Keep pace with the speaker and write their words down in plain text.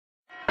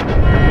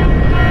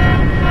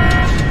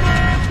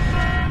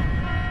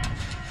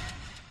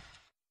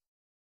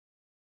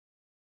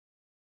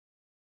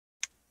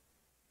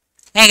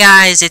Hey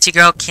guys, it's your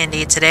girl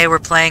Kindy. Today we're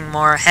playing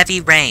more Heavy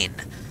Rain.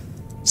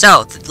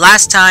 So,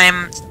 last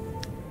time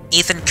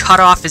Ethan cut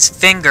off his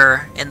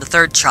finger in the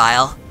third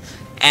trial,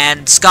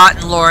 and Scott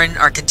and Lauren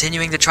are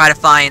continuing to try to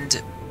find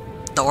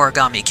the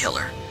origami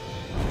killer.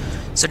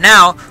 So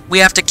now, we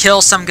have to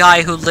kill some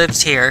guy who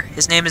lives here.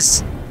 His name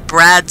is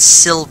Brad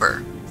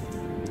Silver.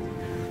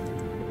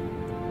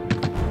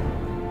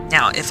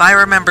 Now, if I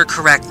remember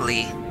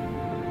correctly...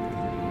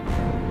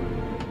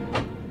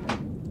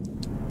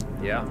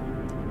 Yeah?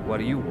 What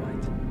do you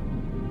want?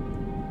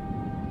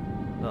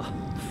 Oh,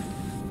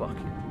 fuck.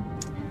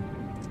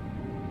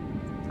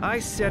 I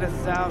said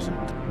 1,000...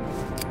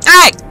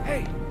 Hey!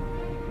 Hey!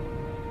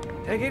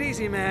 Take it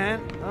easy,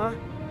 man, huh?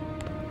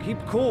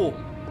 Keep cool.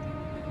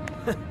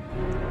 What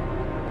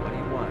do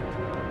you want?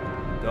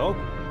 Dope?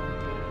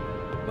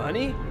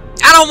 Money?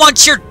 I don't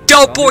want your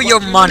dope or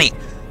your money!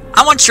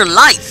 I want your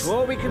life!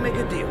 Sure, we can make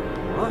a deal,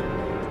 huh?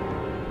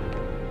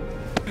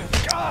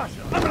 Gosh,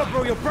 I'm gonna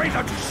blow your brains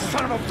out, you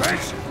son of a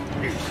bitch!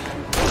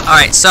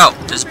 Alright, so,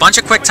 there's a bunch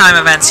of quick time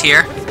events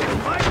here.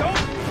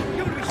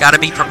 Gotta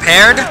be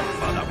prepared.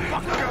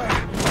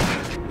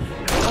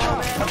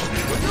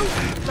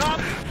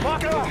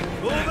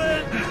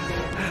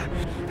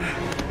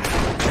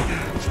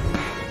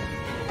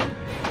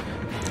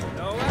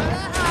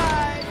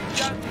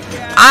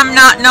 I'm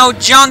not no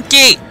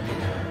junkie!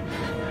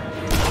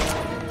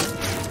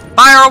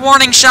 Fire a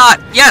warning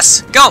shot!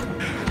 Yes, go!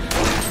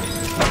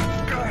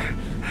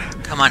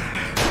 Come on.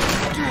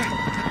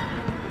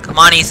 Come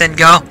on, Ethan,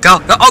 go, go,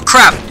 go! Oh,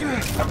 crap!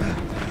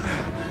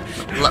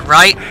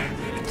 Right.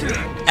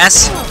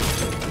 S.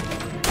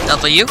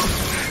 W.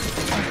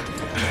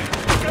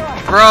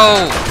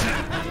 Bro!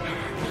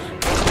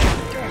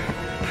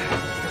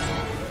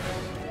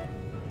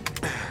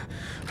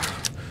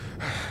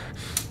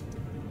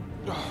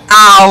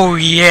 Oh,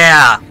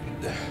 yeah!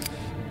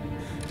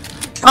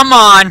 Come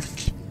on!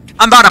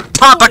 I'm about to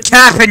pop a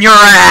cap in your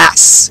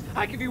ass!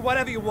 I give you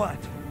whatever you want.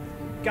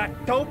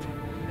 Got dope?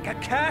 Got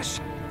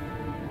cash?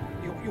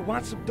 You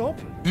want some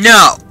dope?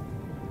 No!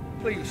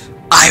 Please.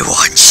 I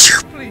want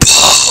your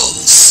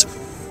balls!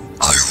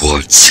 I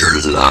want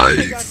your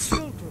life!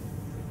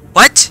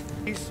 What?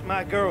 These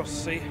my girls,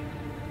 see?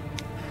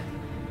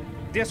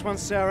 This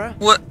one's Sarah.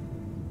 What?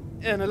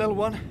 And a little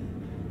one.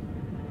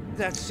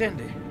 That's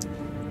Cindy.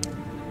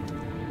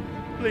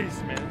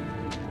 Please, man.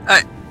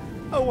 I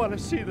want to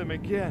see them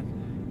again.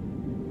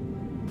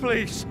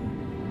 Please.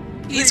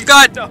 He's Please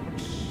got... don't.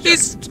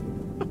 He's...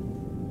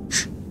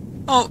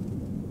 Oh.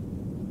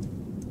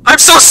 I'm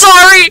so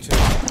sorry!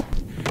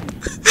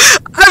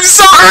 I'm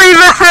sorry,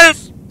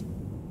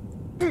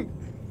 man!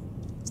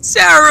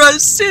 Sarah,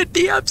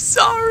 Cindy, I'm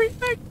sorry.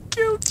 I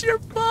killed your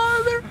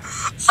father.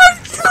 I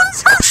killed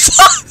your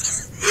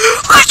father.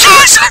 I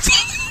killed your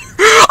father.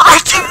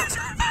 I killed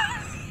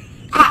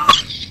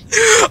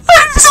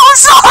I'm so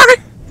sorry!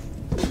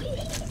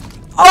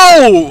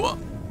 Oh!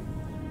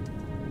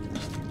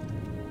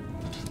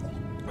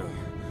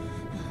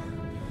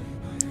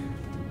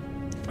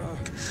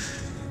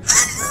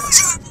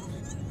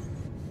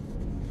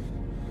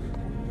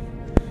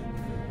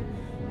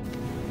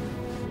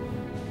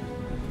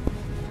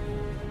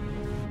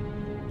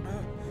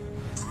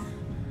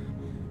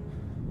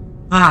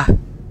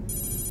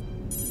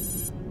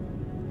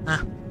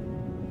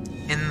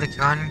 In the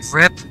gun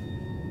grip.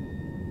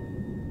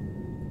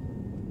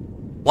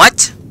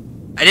 What?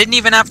 I didn't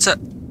even have to...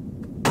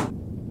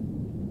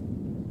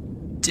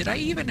 Did I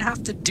even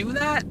have to do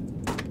that?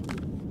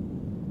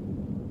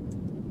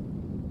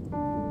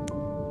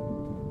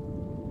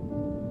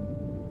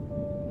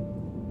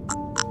 I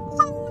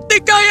don't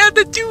think I had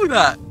to do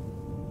that.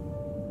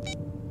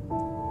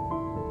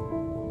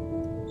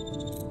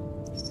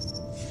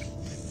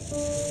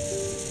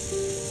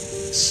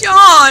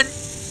 Sean!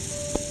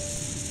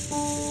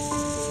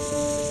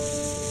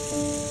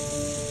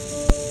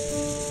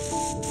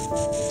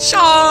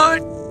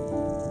 Sean!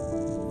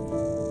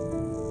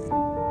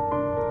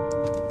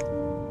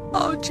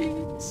 Oh,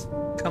 jeez.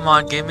 Come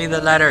on, give me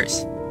the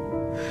letters.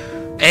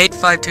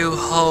 852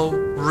 Ho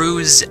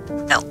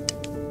Roosevelt.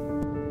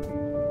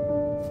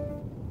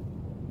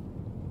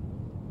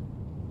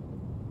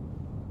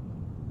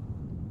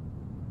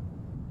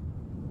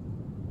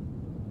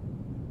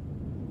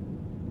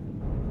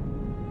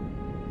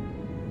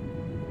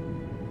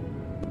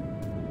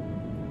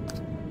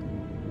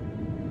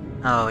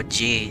 Oh,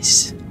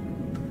 jeez.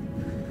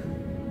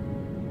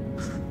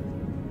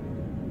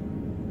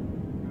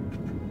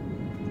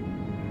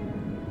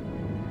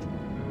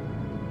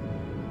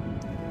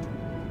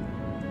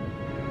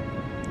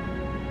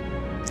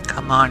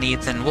 Come on,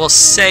 Ethan. We'll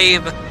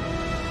save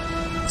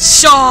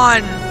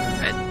Sean!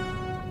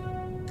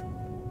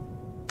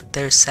 But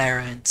there's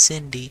Sarah and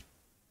Cindy.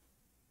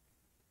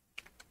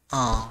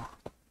 Oh.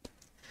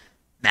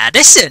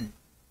 Madison!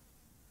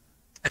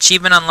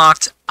 Achievement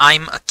unlocked.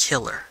 I'm a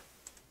killer.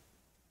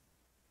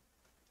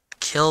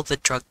 Kill the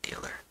drug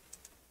dealer.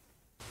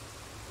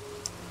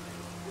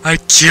 I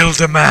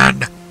killed a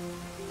man.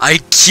 I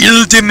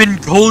killed him in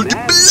cold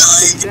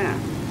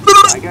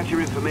blood. I got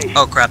your information.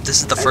 Oh crap,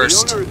 this is the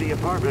first. The owner of the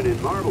apartment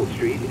in Marble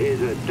Street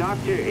is a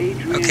Dr.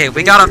 Adrian. Okay,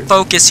 we gotta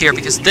focus here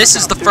because this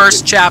is the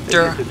first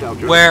chapter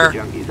where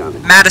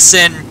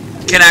Madison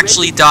can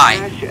actually die.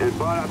 And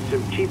bought up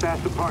some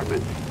cheap-ass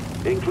apartments,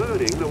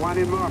 including the one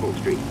in Marble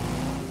Street.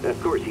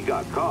 Of course, he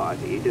got caught.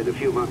 He did a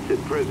few months in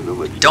prison and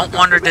was We don't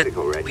want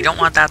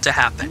that to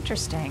happen.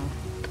 Interesting.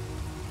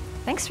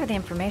 Thanks for the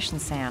information,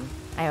 Sam.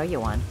 I owe you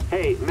one.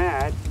 Hey,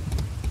 Matt,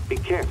 be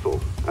careful,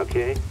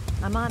 okay?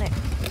 I'm on it.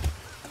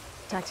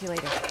 Talk to you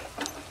later.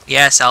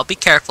 Yes, I'll be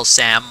careful,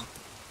 Sam.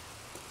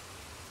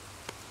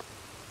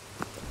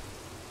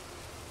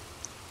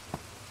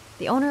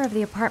 The owner of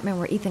the apartment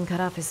where Ethan cut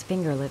off his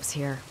finger lives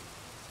here.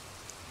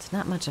 It's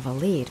not much of a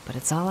lead, but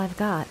it's all I've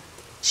got.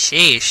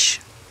 Sheesh.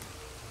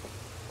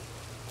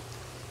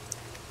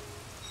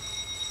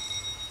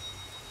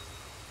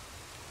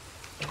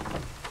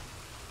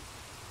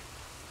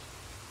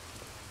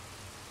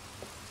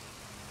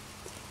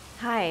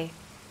 Hi.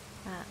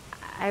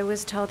 I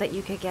was told that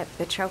you could get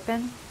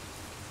Bitropin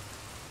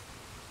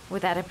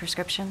without a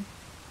prescription.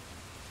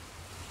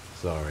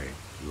 Sorry,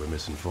 you were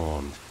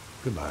misinformed.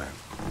 Goodbye.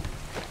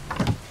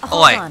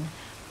 Hold Oi. on.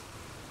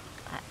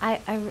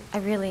 I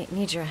really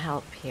need your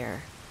help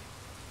here.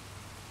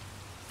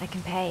 I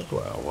can pay.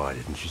 Well, why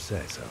didn't you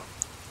say so?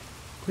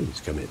 Please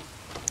come in.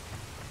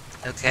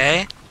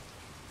 Okay.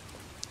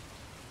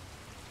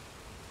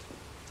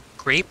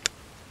 Creep.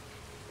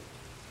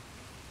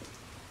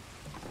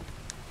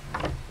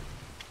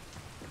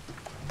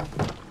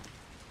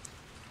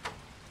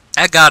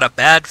 I got a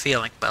bad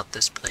feeling about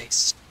this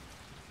place.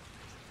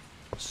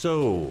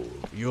 So,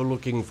 you're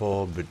looking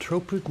for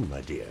Bitropin, my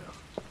dear?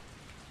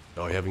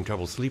 Are you having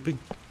trouble sleeping?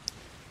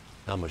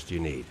 How much do you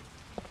need?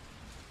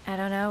 I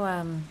don't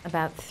know,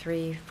 about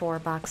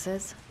 3-4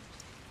 boxes.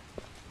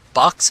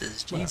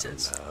 Boxes,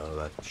 Jesus. Well,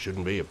 that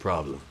shouldn't be a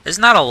problem.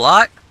 Isn't that a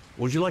lot?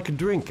 Would you like a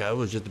drink? I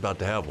was just about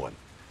to have one.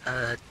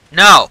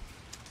 No.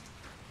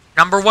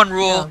 Number one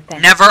rule: No,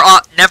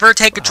 thanks. never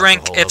take a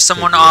drink Alcohol if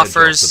someone takes the edge off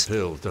offers. the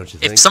pills, don't you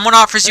think? If someone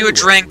offers you a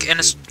Anyway, drink we in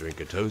a, should drink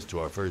a toast to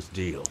our first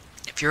deal.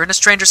 if you're in a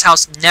stranger's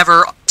house,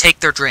 never take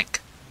their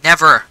drink.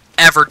 Never,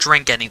 ever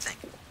drink anything.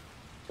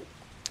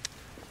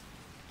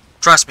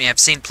 Trust me, I've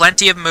seen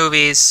plenty of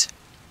movies.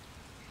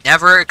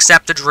 Never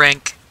accept a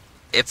drink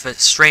if a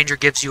stranger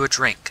gives you a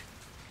drink.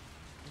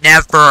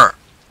 Never.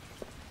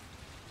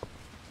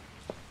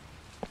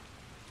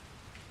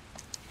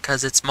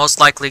 Because it's most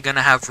likely going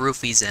to have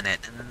roofies in it.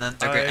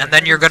 And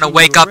then you're going to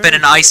wake up in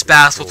an ice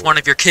bath with one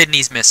of your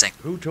kidneys missing.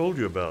 Who told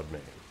you about me?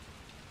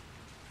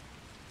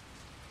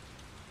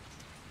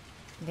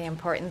 The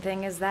important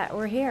thing is that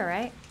we're here,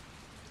 right?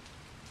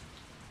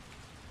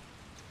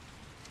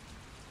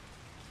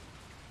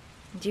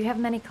 Do you have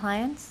many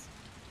clients?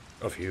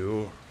 A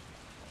few.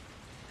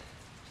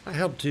 I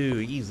help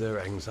to ease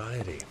their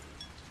anxiety.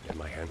 Get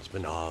my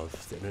handsman off,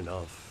 thin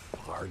enough,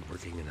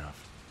 hard-working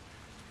enough.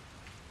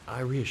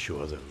 I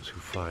reassure those who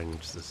find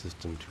the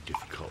system too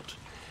difficult.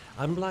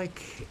 I'm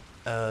like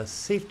a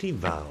safety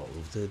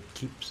valve that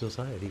keeps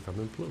society from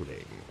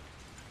imploding.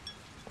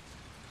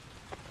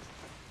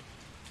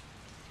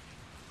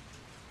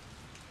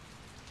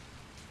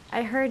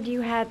 I heard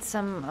you had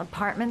some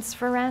apartments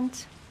for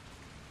rent.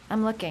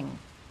 I'm looking.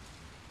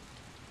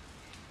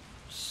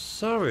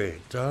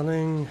 Sorry,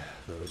 darling.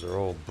 Those are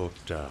all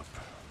booked up.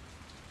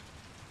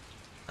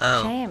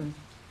 Oh. Shame.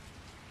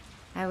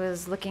 I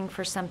was looking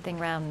for something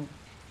around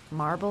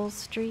Marble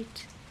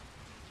Street.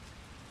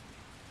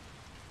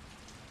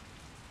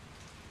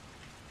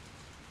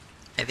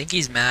 I think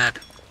he's mad.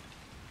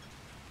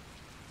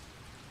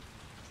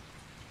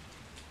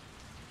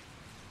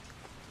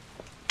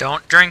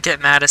 Don't drink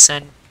it,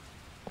 Madison.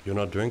 You're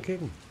not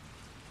drinking?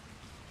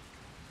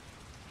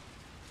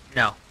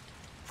 No.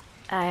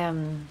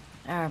 I'm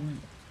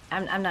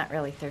not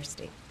really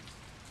thirsty.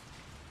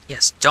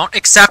 Yes, don't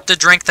accept a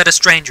drink that a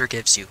stranger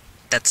gives you.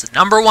 That's the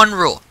number one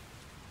rule.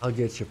 I'll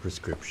get your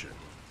prescription.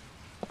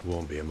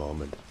 Won't be a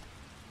moment.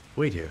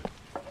 Wait here.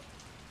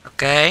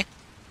 Okay?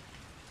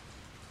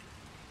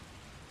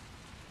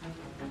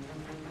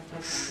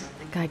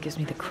 That guy gives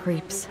me the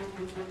creeps.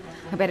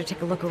 I better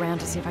take a look around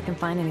to see if I can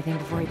find anything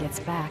before he gets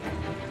back.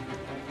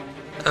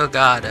 Oh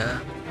god,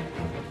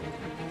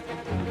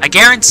 I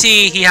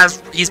guarantee he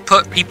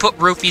put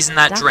roofies in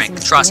that Doc drink,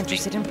 seems to trust be me.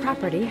 interested in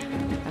property,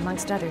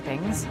 amongst other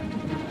things.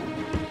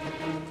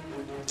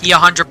 He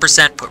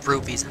 100% put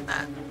roofies in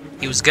that.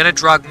 He was gonna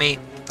drug me,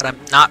 but I'm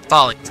not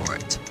falling for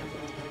it.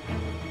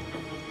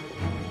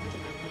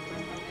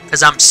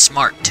 Because I'm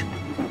smart.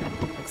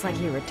 Looks like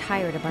he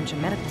retired a bunch of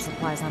medical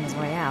supplies on his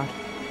way out.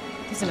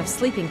 There's enough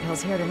sleeping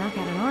pills here to knock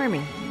out an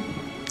army.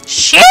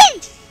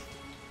 Shit!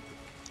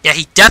 Yeah,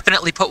 he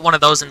definitely put one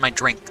of those in my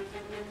drink.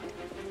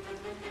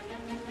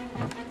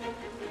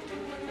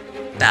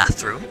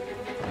 Bathroom.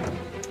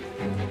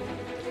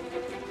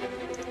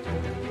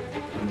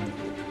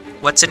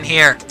 What's in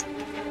here?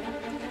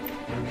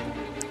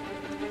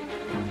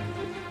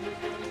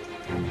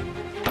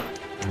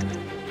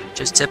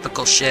 Just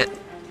typical shit.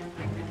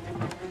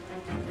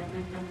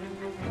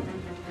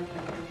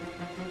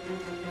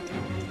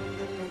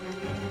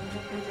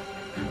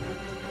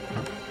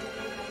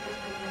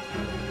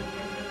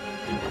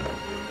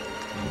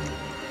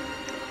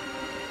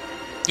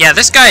 Yeah,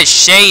 this guy is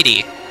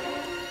shady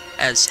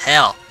as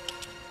hell.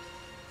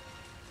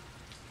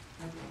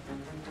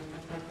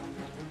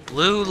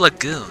 Blue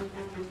Lagoon.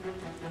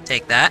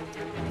 Take that.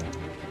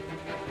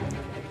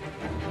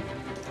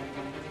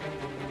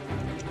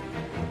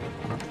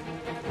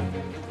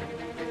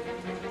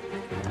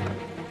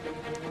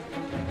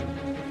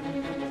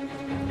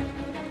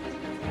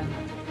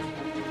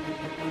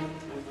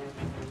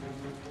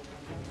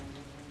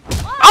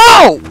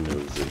 Oh!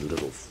 Nosy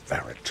little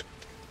ferret.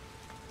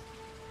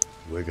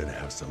 We're gonna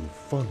have some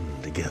fun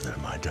together,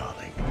 my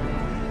darling.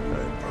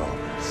 I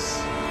promise.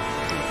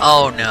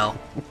 Oh no.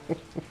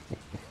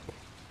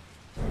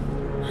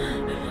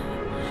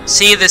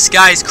 See, this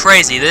guy's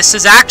crazy. This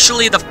is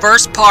actually the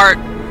first part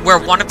where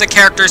one of the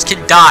characters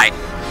can die.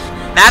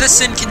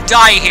 Madison can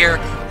die here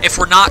if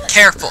we're not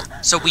careful,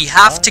 so we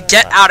have to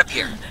get out of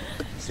here.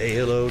 Say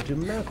hello to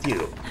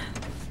Matthew.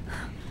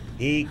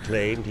 He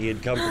claimed he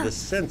had come to the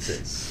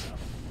census.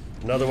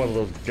 Another one of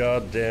those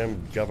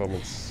goddamn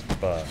government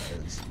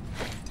spies.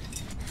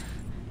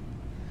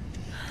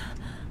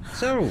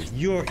 So,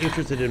 you're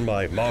interested in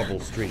my Marble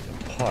Street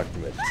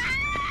apartment.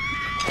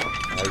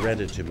 I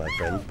rented to my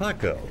friend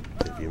Paco,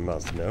 if you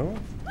must know.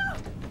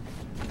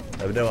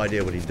 I have no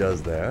idea what he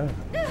does there.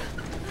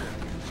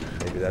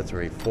 Maybe that's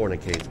where he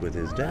fornicates with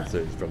his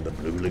dancers from the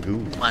Blue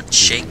Lagoon. Come on,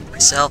 shake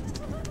myself.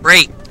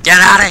 Great, get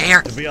out of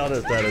here. To be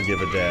honest, I don't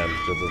give a damn,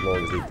 because as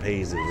long as he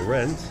pays his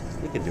rent,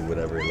 he can do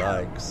whatever he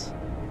likes.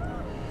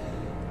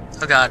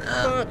 Oh god,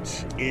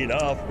 But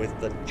enough with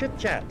the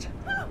chit-chat.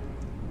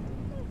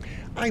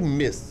 I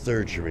miss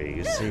surgery,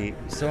 you see,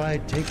 so I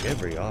take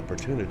every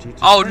opportunity to...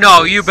 oh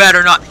no, you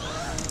better not.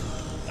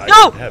 I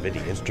No! don't have any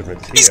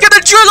instruments here. He's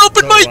gonna drill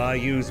open So my... I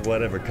use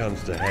whatever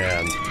comes to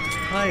hand.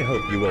 I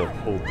hope you won't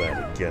hold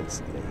that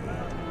against me.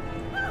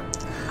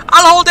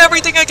 I'll hold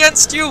everything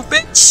against you,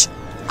 bitch.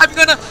 I'm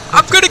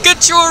gonna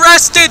get you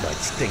arrested. Like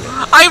Stinger.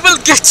 I will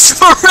get you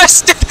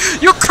arrested.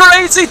 You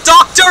crazy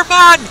doctor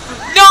man.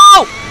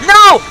 No,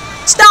 no,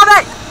 stop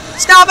it.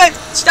 Stop it.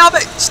 Stop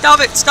it. Stop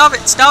it. Stop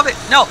it. Stop it.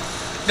 No,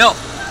 no.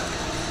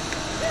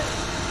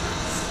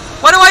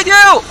 What do I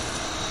do?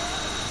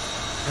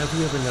 Have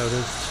you ever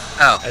noticed?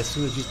 Oh. As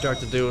soon as you start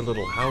to do a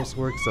little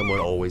housework, someone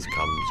always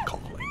comes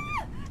calling.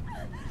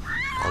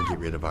 I'll get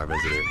rid of our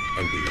visitor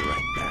and be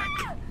right back.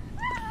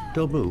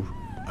 Don't move.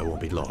 I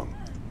won't be long.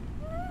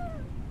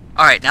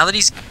 Alright, now that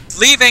he's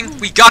leaving,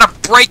 we gotta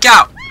break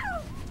out.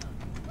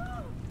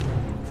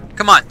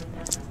 Come on.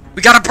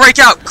 We gotta break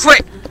out,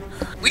 quick.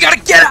 We gotta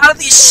get out of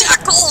these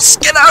shackles.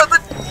 Get out of the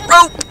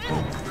rope.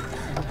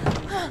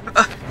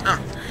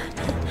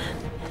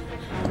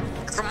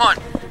 Come on.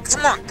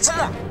 Come on. Come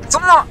on.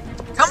 Come on.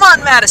 Come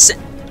on, Madison.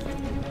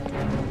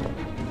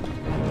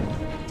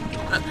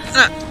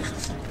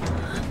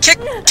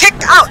 Kick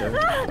out.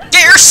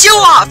 Get your shoe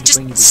off.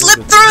 Just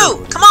slip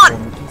through. Come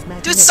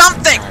on. Do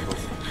something.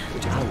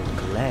 Which I will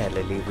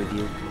gladly leave with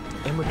you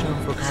in return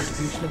for a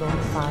contribution of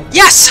only 5.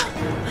 Yes.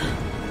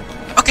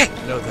 Okay.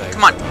 No thanks.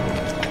 Come on.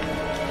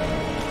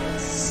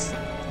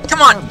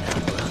 Come on. I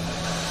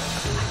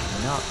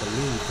cannot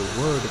believe the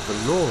word of the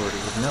Lord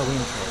is of no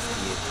interest to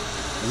you.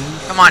 We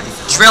Come on.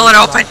 Drill it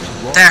open.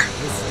 There.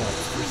 his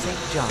steps through St.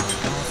 John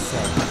has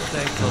said,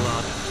 Thanks a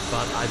lot,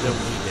 but I don't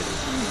need it.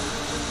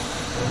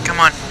 Come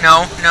on.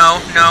 No, no,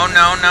 no,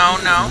 no, no,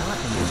 no. not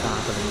in your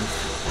Bible.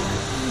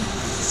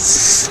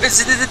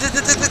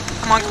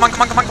 Come on, come on,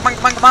 come on, come on, come on,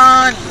 come on, come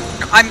on.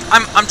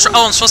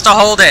 I'm supposed to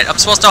hold it. I'm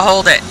supposed to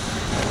hold it.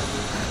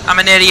 I'm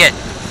an idiot.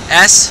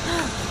 S.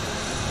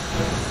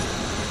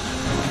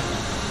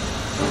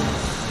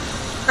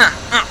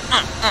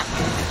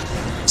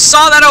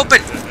 Saw that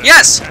open.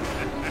 Yes.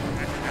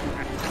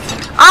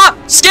 Ah,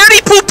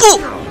 scary poo poo.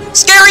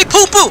 Scary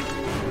poo poo.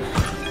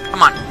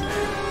 Come on.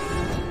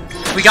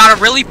 We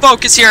gotta really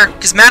focus here,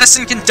 because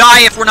Madison can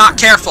die if we're not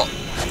careful.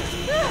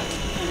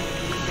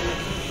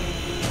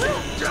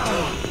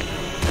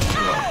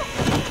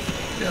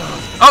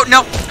 Oh,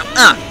 no.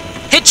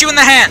 Hit you in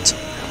the hand.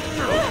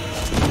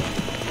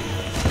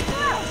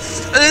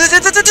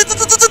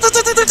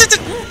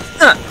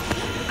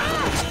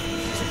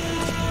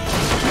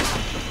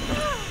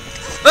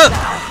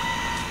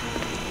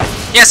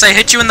 Yes, I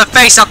hit you in the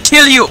face. I'll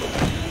kill you.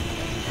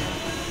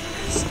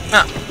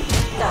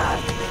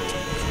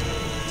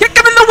 Kick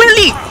him in the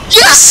willy.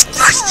 Yes.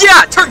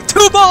 Yeah, turn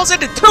 2 balls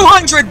into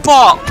 200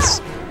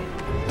 balls.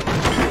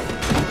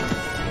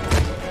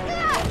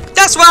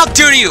 That's what I'll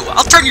do to you!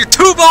 I'll turn your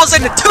 2 balls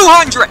into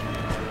 200!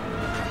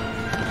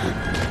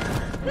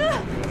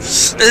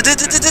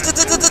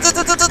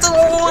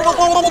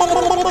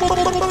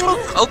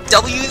 Oh,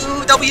 W.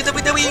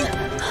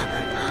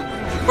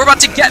 We're about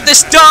to get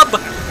this dub!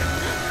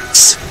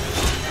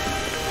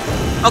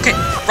 Okay,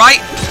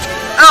 right?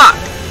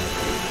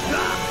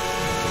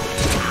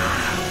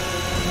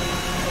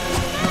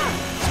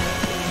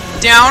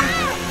 Down.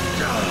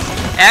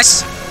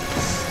 S.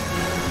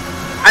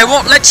 I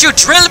won't let you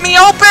drill me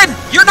open!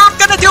 You're not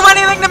gonna do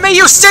anything to me,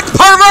 you sick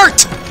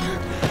pervert!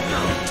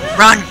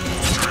 Run!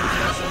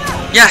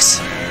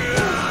 Yes!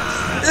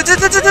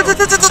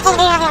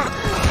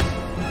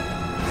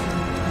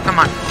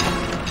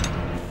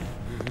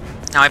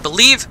 Now, I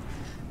believe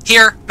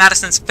here,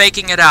 Madison's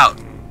faking it out.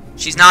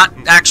 She's not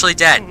actually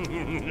dead.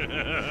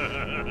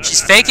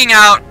 She's faking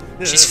out.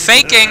 She's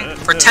faking,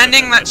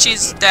 pretending that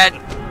she's dead.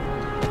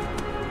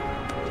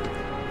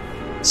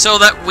 So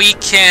that we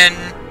can...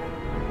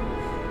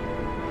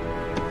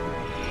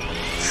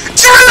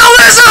 drill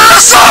his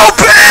ass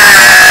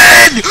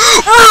open!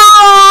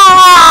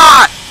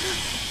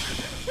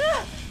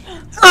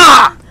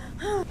 Ah!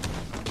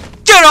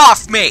 Get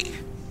off me!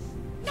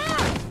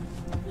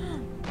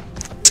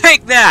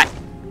 Take that,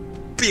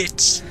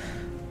 bitch!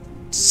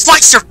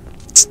 Slice your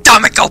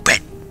stomach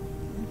open!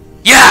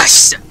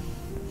 Yes!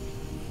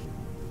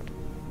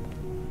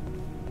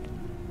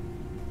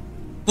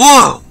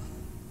 Whoa!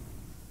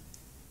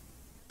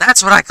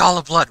 That's what I call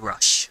a blood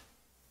rush.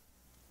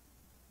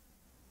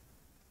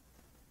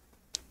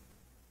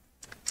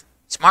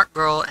 Smart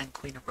girl and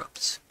queen of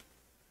ropes.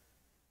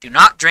 Do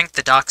not drink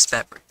the doc's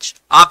beverage,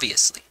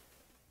 obviously.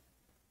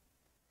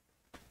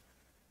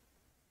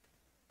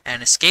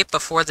 And escape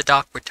before the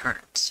doc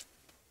returns.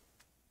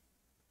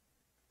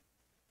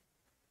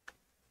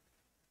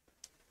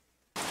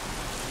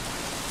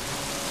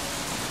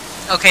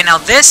 Okay, now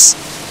this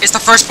is the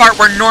first part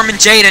where Norman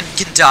Jaden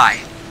can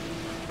die.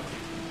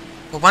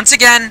 But once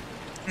again,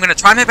 I'm gonna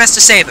try my best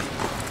to save him.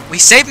 We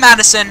saved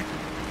Madison.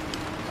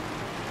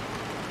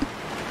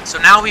 So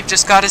now we've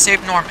just gotta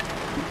save Norman.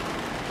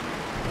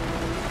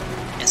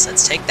 Yes,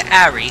 let's take the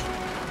Ari.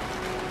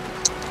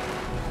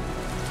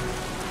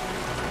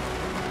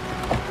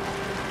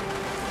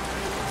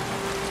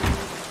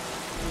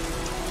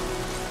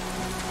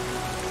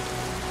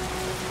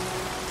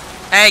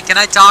 Hey, can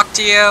I talk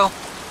to you?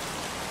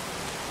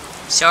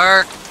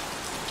 Sir?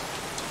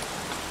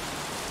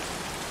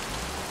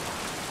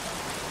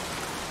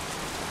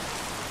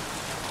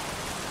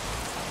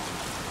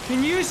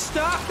 Can you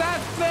stop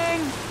that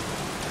thing?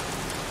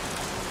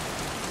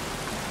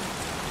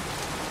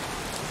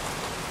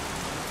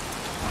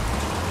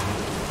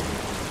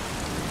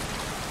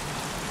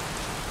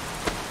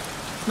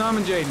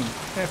 Norman Jaden,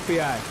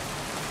 FBI.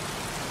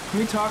 Can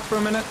we talk for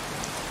a minute?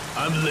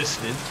 I'm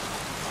listening.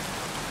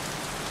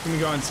 Can we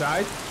go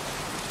inside?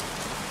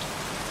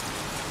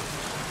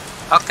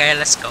 Okay,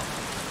 let's go.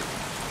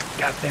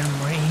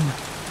 Goddamn rain.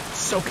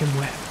 Soaking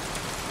wet.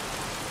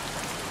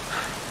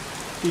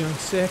 Feeling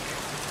sick.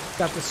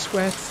 Got the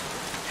sweats.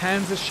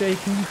 Hands are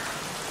shaking.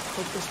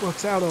 Hope this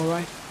works out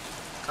alright.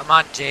 Come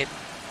on, Jade.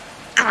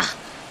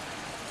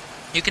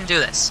 You can do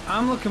this.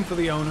 I'm looking for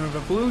the owner of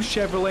a blue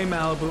Chevrolet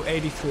Malibu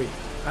 83.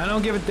 I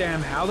don't give a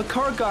damn how the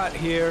car got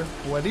here,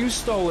 whether you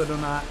stole it or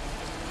not.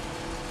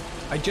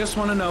 I just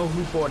want to know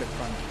who bought it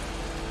from you.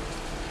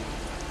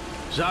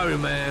 Sorry,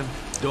 man.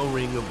 Don't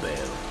ring a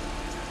bell.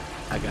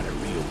 I got a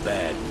real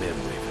bad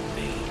memory for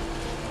names.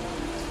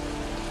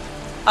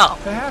 Oh.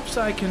 Perhaps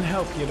I can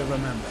help you to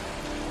remember.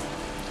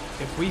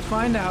 If we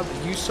find out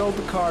that you sold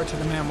the car to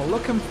the man we're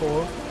looking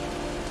for,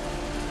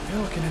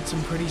 you're looking at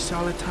some pretty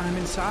solid time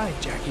inside,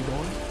 Jackie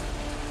boy.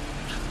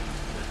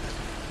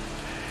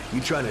 You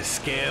trying to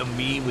scam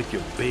me with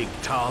your big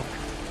talk?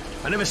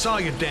 I never saw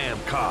your damn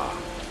car.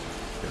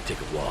 Now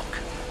take a walk.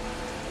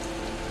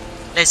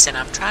 Listen,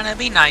 I'm trying to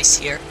be nice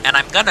here, and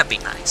I'm gonna be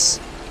nice.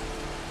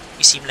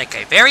 You seem like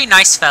a very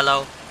nice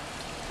fellow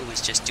who is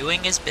just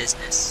doing his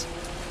business.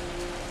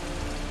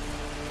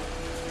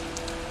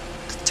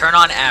 Turn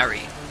on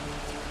Ari.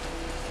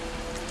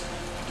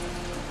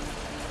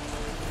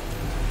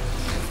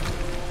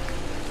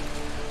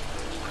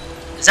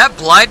 Is that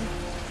blood?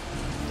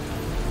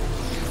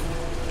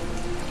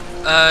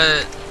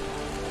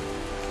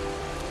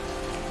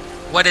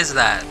 What is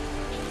that?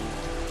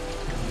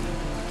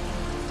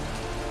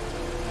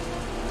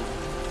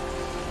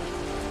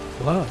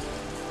 Blood.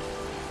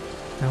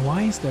 Now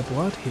why is there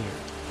blood here?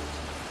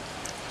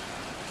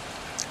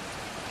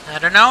 I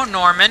don't know,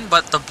 Norman,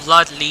 but the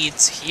blood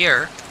leads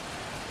here.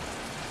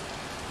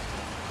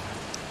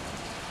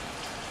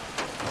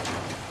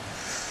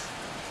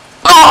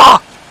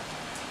 Oh!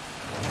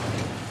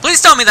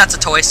 Please tell me that's a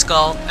toy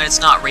skull and it's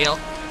not real.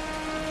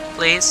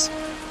 Please.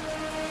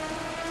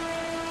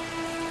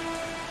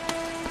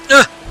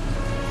 Ugh.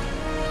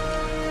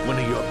 One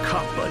of your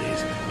cop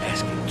buddies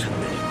asking too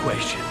many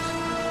questions.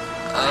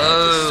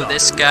 Oh,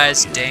 this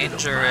guy's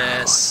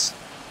dangerous.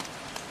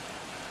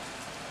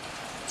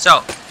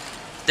 So,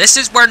 this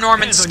is where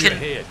Norman's can.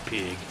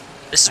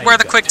 This is where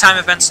the quick time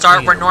events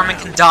start, where Norman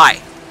can die.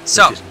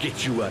 So, just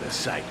get you out of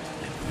sight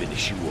and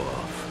finish you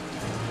off.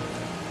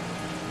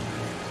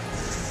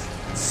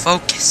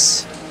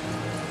 Focus.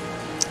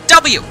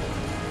 W.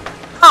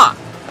 Huh.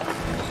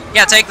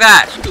 Yeah, take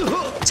that.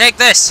 Take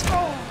this.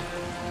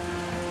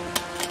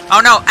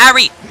 Oh no,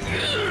 Ari.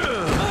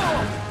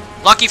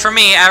 Lucky for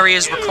me, Ari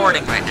is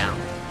recording right now.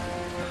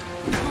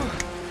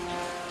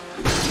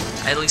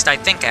 At least I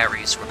think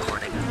Ari is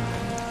recording.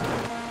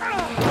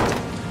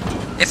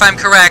 If I'm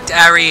correct,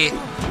 Ari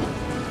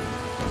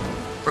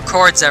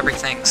records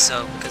everything,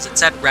 so, because it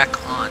said rec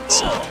on,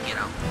 so, you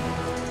know.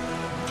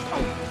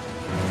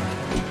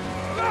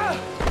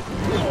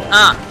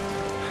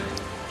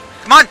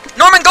 Come on!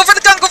 Norman, go for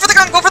the gun! Go for the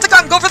gun! Go for the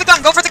gun! Go for the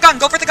gun! Go for the gun!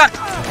 Go for the gun!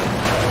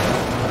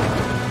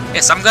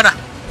 Yes, I'm gonna...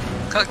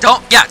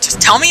 Yeah,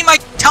 just tell me what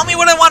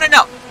I want to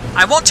know.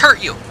 I won't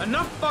hurt you.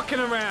 Enough fucking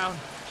around.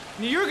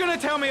 You're gonna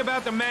tell me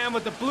about the man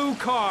with the blue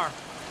car.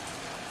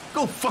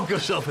 Go fuck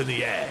yourself in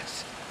the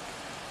ass.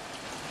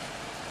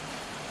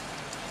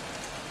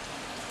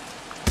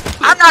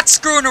 I'm not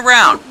screwing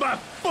around. My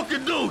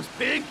fucking nose,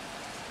 pig.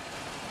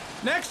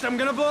 Next, I'm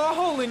gonna blow a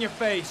hole in your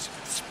face.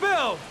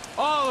 Spill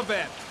all of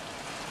it.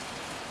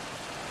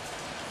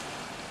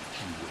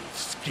 You ain't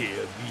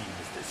scared me,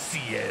 Mr.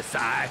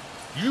 CSI.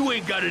 You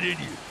ain't got it in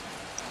you.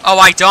 Oh,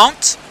 I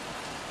don't?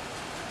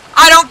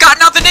 I don't got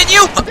nothing in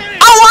you!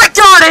 Oh, I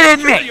got it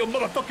in me! Your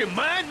motherfucking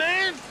mind,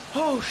 man.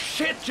 Oh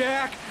shit,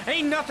 Jack.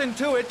 Ain't nothing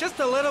to it. Just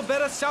a little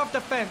bit of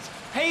self-defense.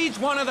 Page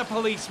 1 of the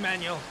police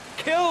manual.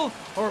 Kill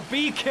or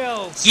be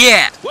killed.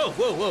 Yeah.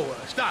 Whoa.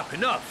 Stop.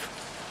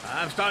 Enough.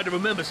 I'm starting to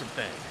remember some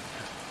things.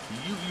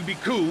 You be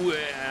cool.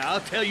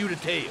 I'll tell you the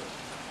tale.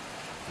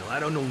 No, I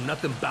don't know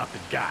nothing about the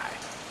guy.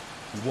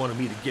 He wanted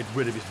me to get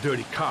rid of his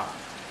dirty car.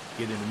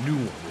 Get in a new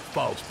one with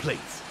false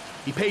plates.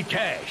 He paid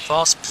cash.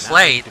 False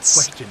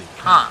plates?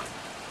 Huh.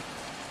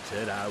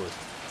 Said I was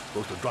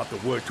supposed to drop the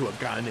word to a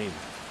guy named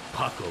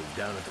Paco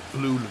down at the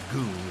Blue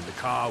Lagoon when the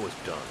car was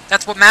done.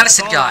 That's what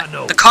Madison got.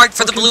 The card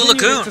for the Blue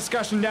Continue Lagoon. This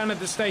discussion down at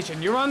the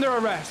station. You're under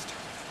arrest.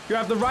 You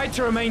have the right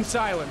to remain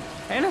silent.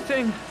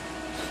 Anything.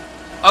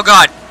 Oh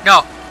God,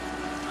 no.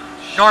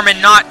 Norman,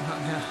 not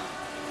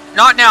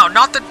now.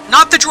 Not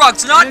the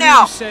drugs. Not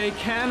now. You say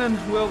can and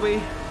will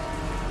be.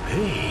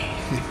 Hey,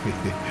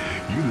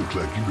 you look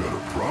like you got a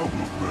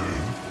problem, man.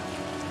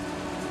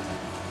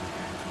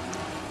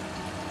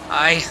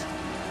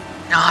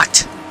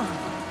 Not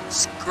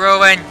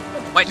screwing.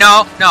 Wait,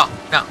 no.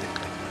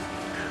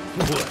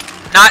 What?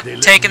 Not They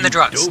taking letting the you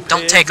drugs. dope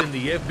Don't take heads them.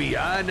 in the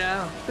FBI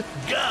now?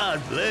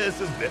 God bless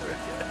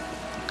America.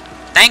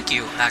 Thank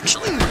you,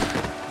 actually.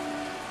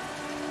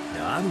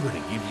 Now I'm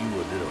gonna give you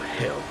a little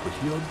help with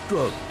your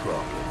drug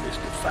problem,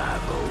 Mr.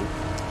 5-0.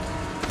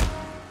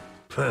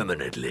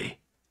 Permanently.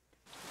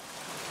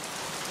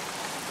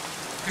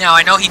 Now,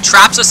 I know he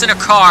traps us in a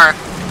car,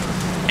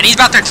 and he's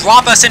about to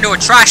drop us into a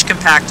trash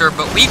compactor,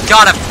 but we've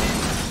got to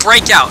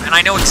break out, and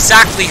I know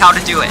exactly how to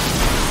do it.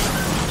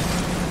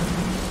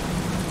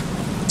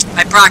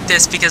 I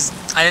practiced because...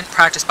 I didn't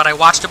practice, but I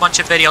watched a bunch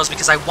of videos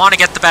because I want to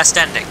get the best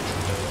ending.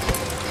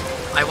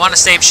 I want to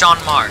save Sean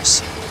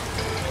Mars.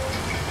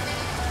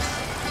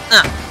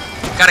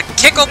 Gotta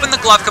kick open the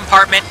glove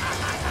compartment,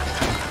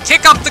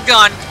 kick up the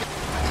gun,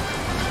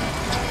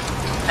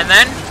 and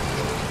then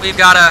we've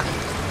gotta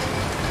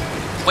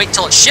wait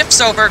till it shifts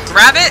over,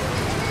 grab it,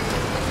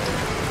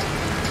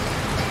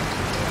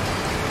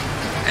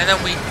 and then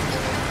we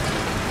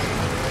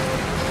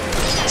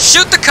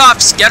shoot the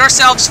cops, get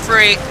ourselves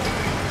free.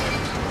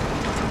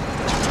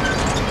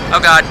 Oh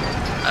God.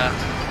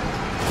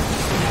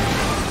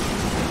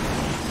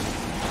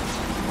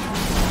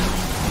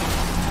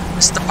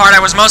 This is the part I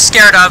was most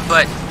scared of,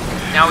 but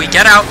now we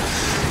get out.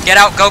 Get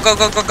out. Go,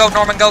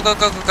 Norman. Go. Go.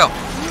 Go.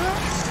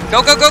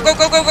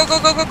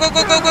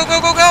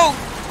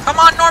 Come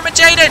on, Norman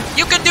Jaden.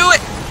 You can do it.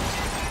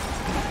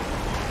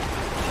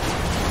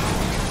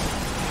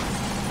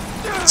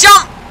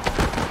 Jump.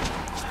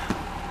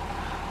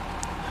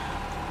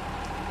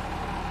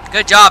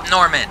 Good job,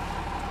 Norman.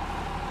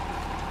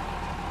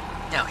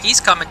 Now, he's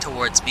coming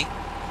towards me,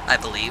 I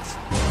believe.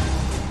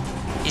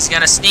 He's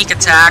gonna sneak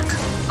attack.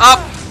 Oh!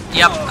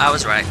 Yep, I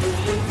was right.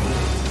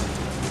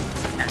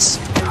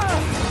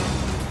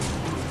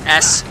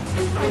 S.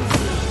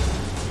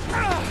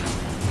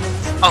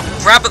 Oh,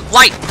 grab it,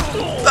 light!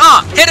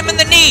 Hit him in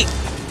the knee!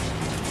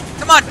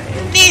 Come on,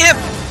 knee him!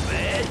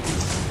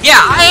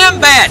 Yeah, I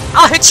am bad!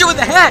 I'll hit you in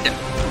the head!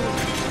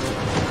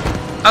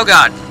 Oh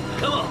God.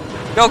 Go!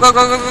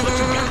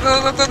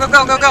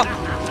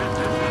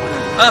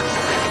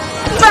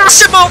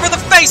 Bash him over the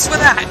face with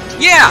that!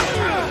 Yeah!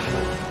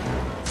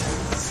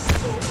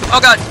 Oh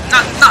God,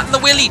 not in the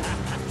willy!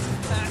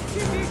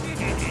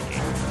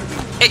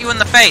 Hit you in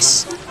the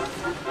face!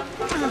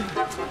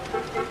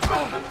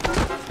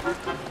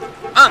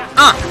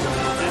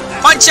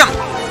 Punch him!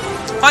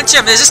 Punch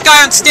him! Is this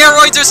guy on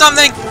steroids or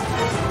something?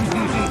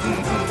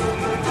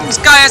 This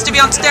guy has to be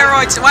on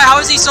steroids! Why, how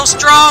is he so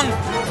strong?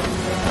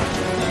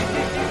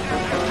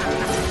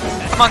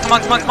 Come on!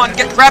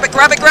 Grab it!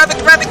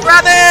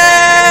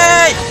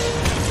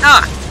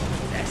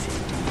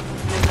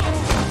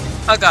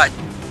 Oh God.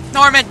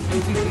 Norman!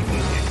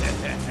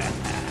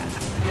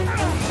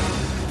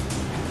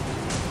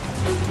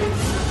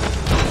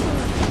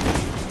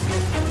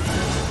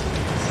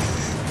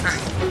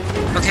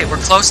 Okay, we're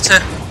close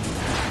to...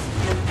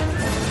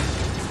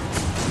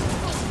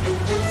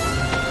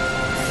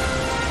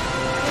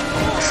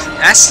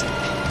 S?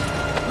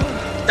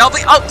 Double...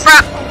 Oh,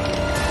 crap!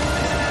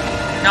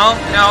 No.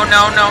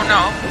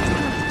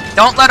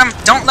 Don't let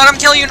him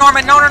kill you,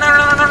 Norman! No.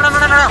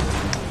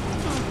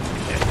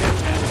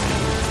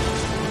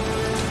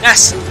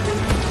 S!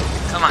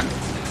 Come on.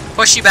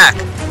 Push you back.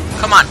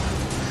 Come on.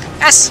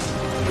 S!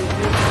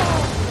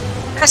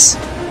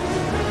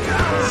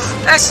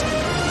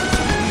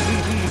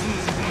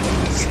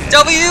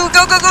 W,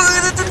 go, go, go!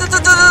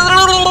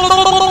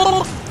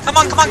 Come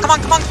on, come on, come on,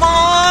 come on, come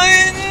on!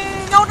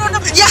 No, no, no!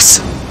 Yes!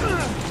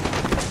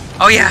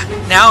 Oh yeah,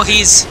 now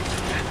he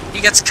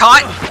gets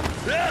caught.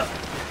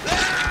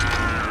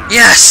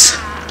 Yes!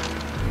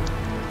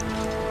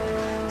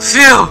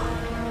 Phew!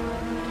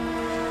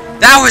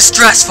 That was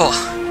stressful.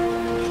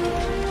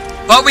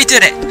 But we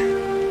did it.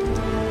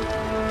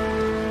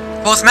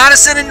 Both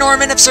Madison and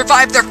Norman have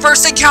survived their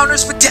first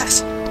encounters with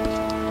death.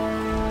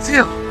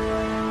 Phew.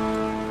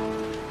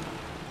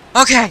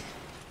 Okay.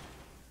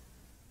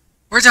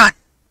 We're done.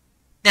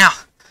 Now,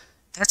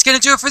 that's gonna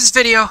do it for this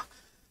video.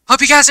 Hope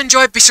you guys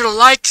enjoyed. Be sure to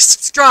like,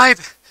 subscribe.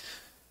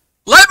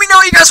 Let me know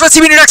what you guys want to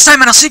see me do next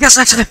time, and I'll see you guys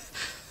next time.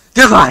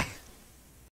 Goodbye.